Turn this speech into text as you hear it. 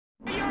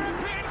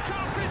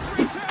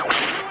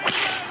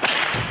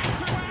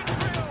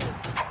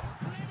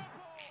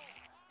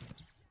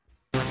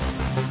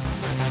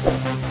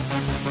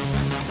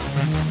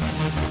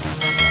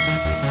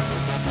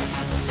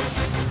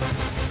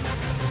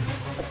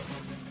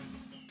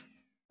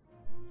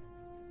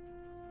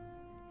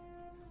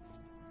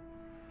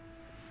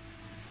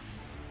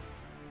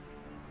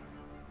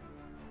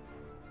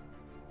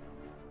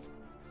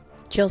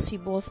Chelsea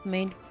both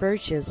made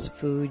purchase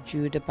for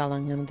Jude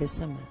Bellingham this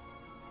summer.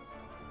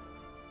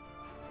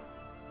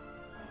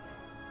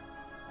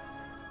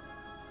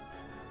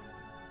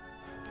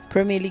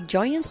 Premier League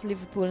giants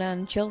Liverpool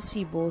and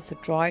Chelsea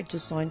both tried to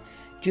sign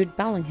Jude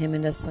Bellingham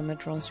in the summer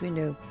transfer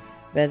window,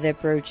 but their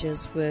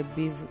purchases were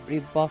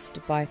rebuffed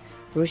by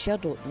Borussia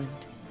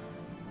Dortmund.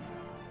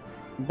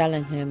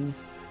 Bellingham,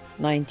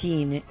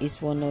 19,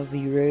 is one of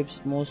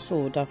Europe's most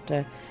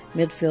sought-after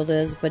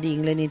midfielders, but the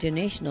England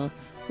international,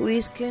 who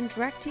is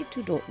contracted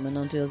to Dortmund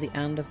until the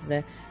end of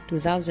the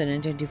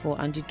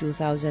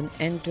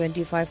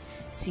 2024-2025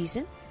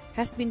 season,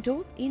 has been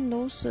told in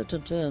no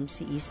certain terms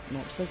he is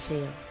not for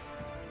sale.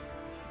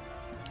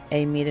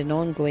 Amid an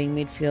ongoing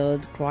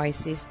midfield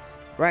crisis,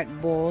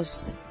 Red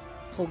boss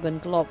Jurgen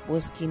Klopp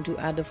was keen to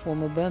add a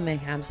former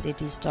Birmingham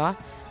City star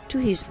to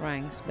his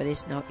ranks, but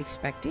is now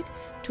expected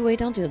to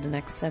wait until the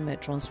next summer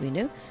transfer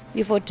window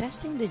before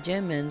testing the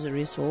German's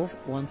resolve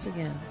once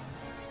again.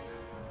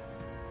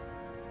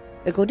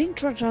 According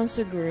to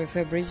transfer guru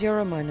Fabrizio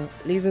Romano,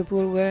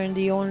 Liverpool weren't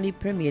the only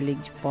Premier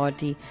League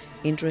party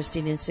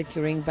interested in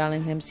securing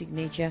Bellingham's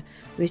signature,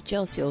 with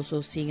Chelsea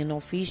also seeing an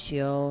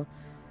official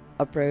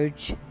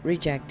approach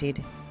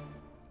rejected.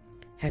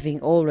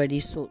 Having already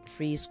sought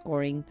free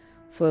scoring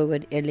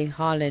forward Erling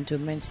Haaland to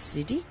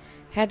Manchester City,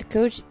 head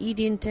coach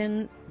Edin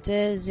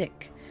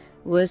Terzic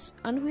was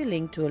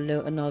unwilling to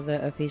allow another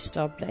of his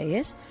top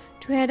players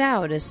to head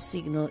out as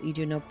signal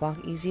Iduna Park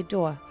exit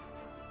door.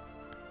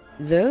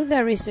 Though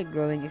there is a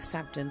growing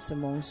acceptance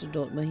amongst the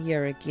Dortmund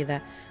hierarchy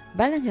that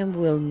Bellingham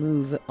will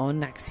move on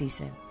next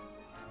season.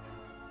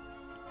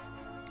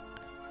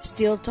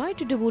 Still tied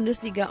to the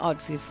Bundesliga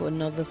outfit for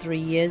another 3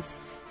 years,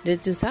 the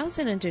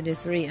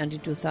 2023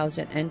 and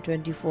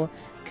 2024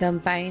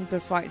 campaign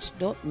provides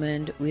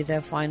Dortmund with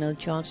a final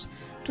chance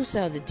to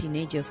sell the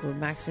teenager for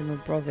maximum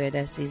profit,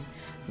 as his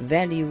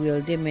value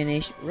will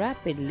diminish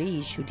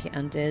rapidly should he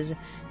enters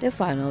the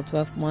final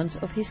 12 months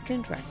of his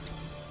contract.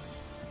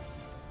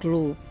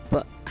 Klopp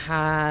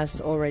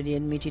has already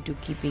admitted to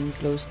keeping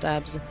close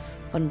tabs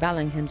on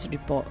Bellingham's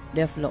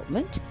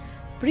development,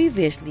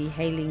 previously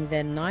hailing the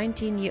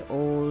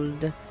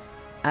 19-year-old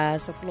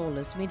as a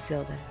flawless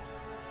midfielder.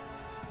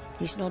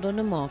 He's not on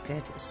the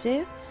market,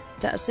 so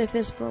that's the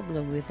first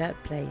problem with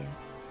that player.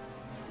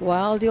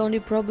 While the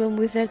only problem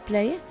with that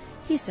player,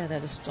 he said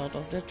at the start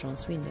of the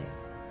transfer window.